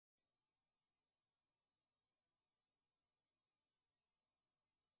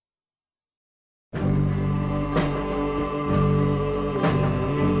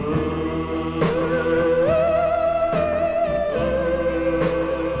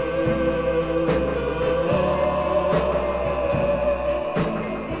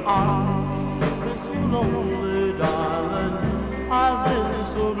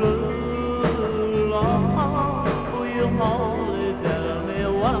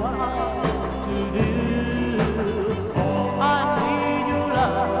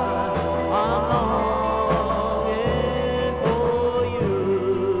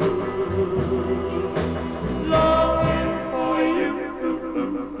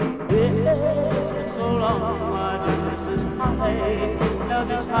long, my dearest high. Now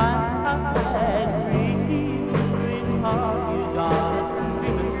this high dream of you, darling,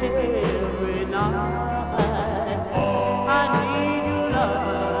 dreaming every night. I need your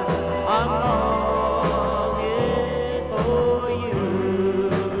love, I'm longing for you.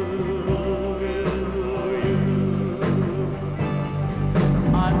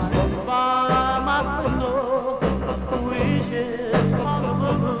 I'm sitting by my window, wishing on the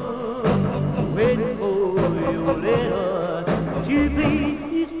moon, waiting for your letter to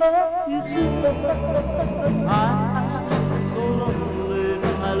please love you soon. I'm so lonely,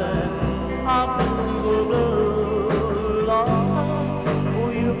 my love, I'm so blue, Lord. Oh,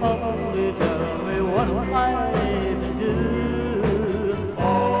 you only tell me what I'm to do. I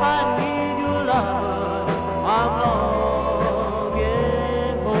need your love, I'm longing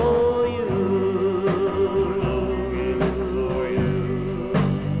for you.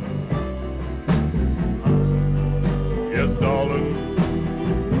 Yes, darling,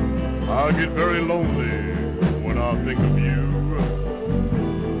 I get very lonely when I think of you.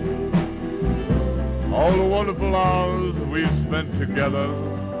 All the wonderful hours we've spent together,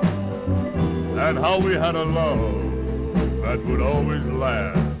 and how we had a love that would always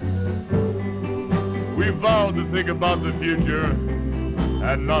last. We vowed to think about the future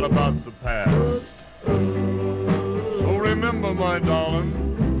and not about the past. So remember, my darling,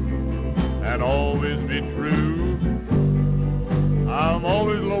 and always be true. I'm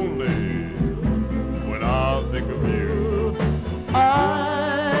always lonely when I think of you. I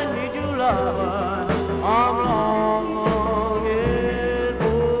need your love, I'm longing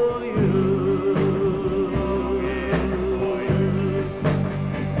for you.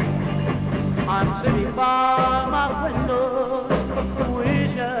 I'm sitting by my window,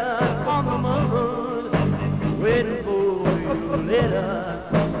 wishing on the moon, waiting for your letter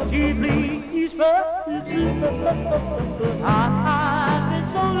to please pursue. I've been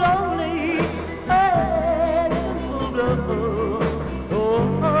so lonely and so blue.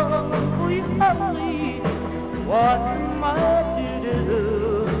 Oh, you tell me what am I to